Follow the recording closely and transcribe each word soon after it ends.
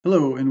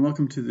Hello, and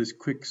welcome to this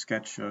quick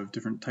sketch of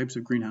different types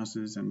of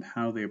greenhouses and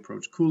how they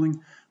approach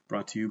cooling,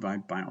 brought to you by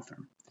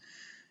Biotherm.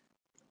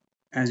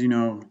 As you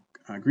know,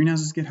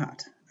 greenhouses get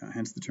hot,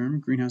 hence the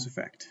term greenhouse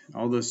effect.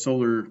 All the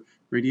solar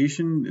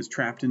radiation is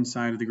trapped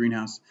inside of the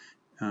greenhouse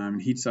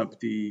and heats up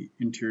the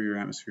interior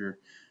atmosphere.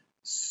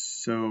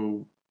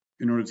 So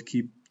in order to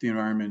keep the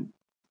environment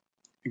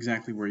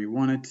exactly where you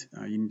want it,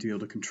 you need to be able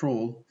to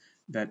control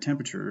that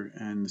temperature,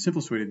 and the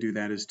simplest way to do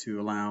that is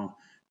to allow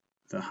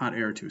the hot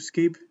air to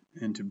escape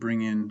and to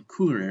bring in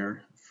cooler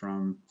air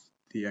from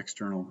the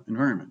external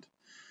environment.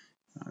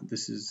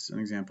 This is an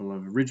example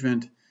of a ridge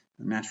vent,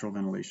 a natural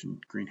ventilation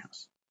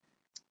greenhouse.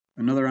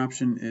 Another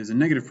option is a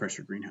negative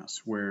pressure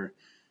greenhouse, where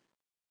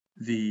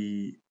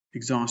the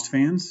exhaust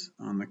fans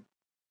on the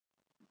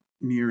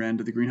near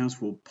end of the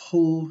greenhouse will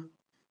pull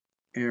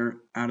air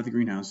out of the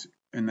greenhouse,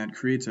 and that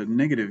creates a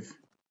negative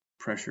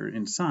pressure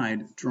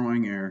inside,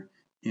 drawing air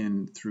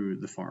in through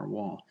the far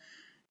wall.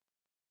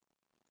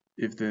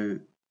 If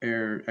the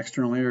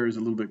external air is a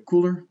little bit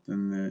cooler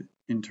than the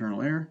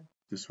internal air,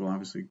 this will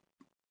obviously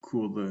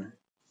cool the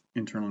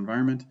internal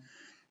environment.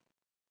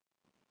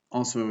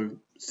 Also,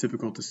 it's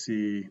typical to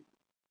see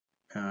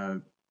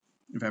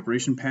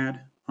evaporation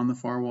pad on the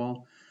far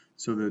wall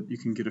so that you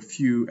can get a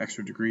few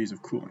extra degrees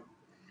of cooling.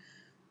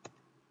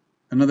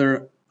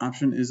 Another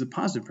option is a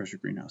positive pressure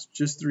greenhouse,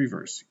 just the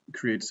reverse. It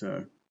creates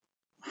a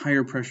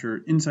higher pressure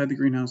inside the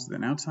greenhouse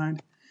than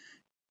outside,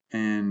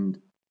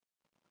 and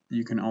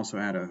you can also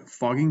add a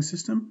fogging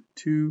system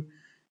to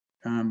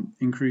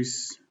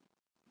increase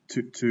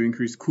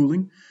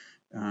cooling,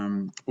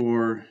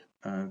 or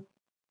a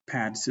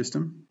pad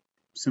system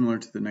similar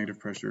to the negative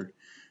pressure,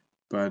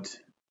 but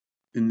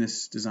in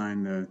this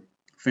design the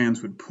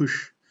fans would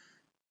push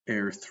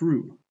air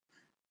through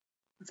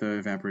the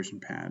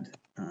evaporation pad.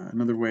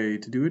 Another way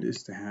to do it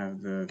is to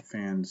have the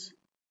fans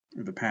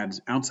or the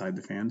pads outside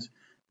the fans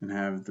and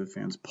have the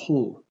fans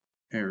pull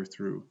air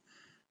through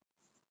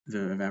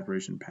the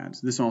evaporation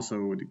pads. This also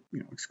would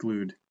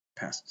exclude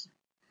pests.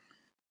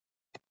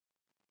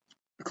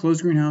 A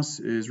closed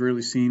greenhouse is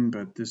rarely seen,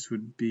 but this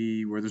would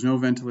be where there's no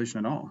ventilation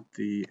at all.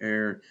 The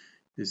air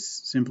is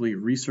simply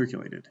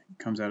recirculated. It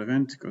comes out a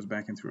vent, goes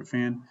back in through a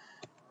fan.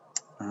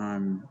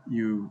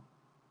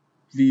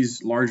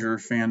 These larger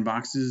fan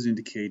boxes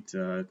indicate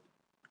a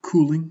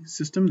cooling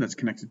system that's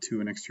connected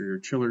to an exterior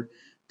chiller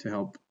to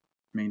help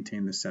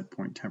maintain the set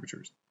point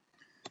temperatures.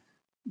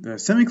 The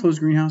semi-closed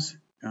greenhouse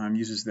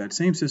uses that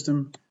same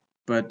system,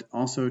 but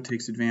also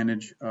takes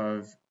advantage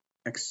of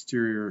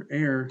exterior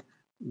air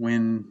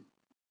when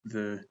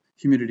the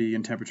humidity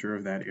and temperature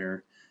of that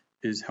air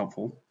is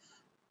helpful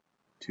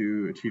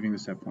to achieving the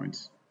set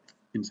points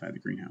inside the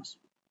greenhouse.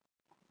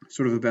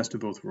 Sort of the best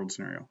of both worlds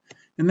scenario.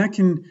 And that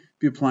can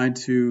be applied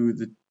to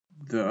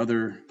the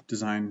other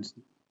design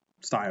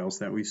styles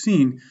that we've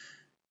seen.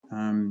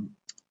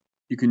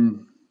 You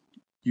can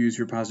use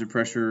your positive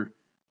pressure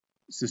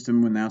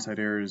system when the outside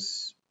air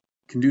is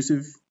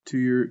conducive to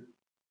your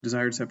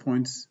desired set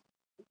points,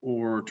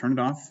 or turn it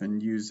off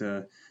and use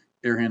a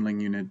air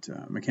handling unit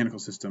mechanical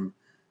system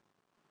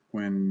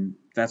when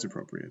that's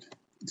appropriate.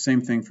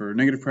 Same thing for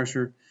negative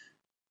pressure.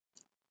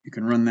 You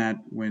can run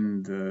that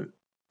when the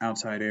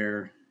outside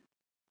air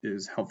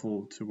is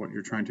helpful to what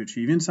you're trying to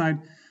achieve inside,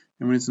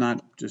 and when it's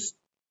not, just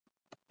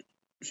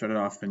shut it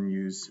off and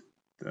use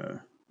the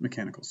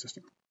mechanical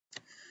system.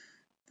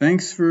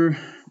 Thanks for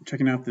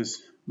checking out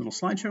this little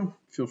slideshow.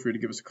 Feel free to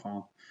give us a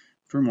call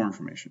for more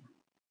information.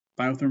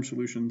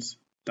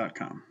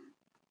 biothermsolutions.com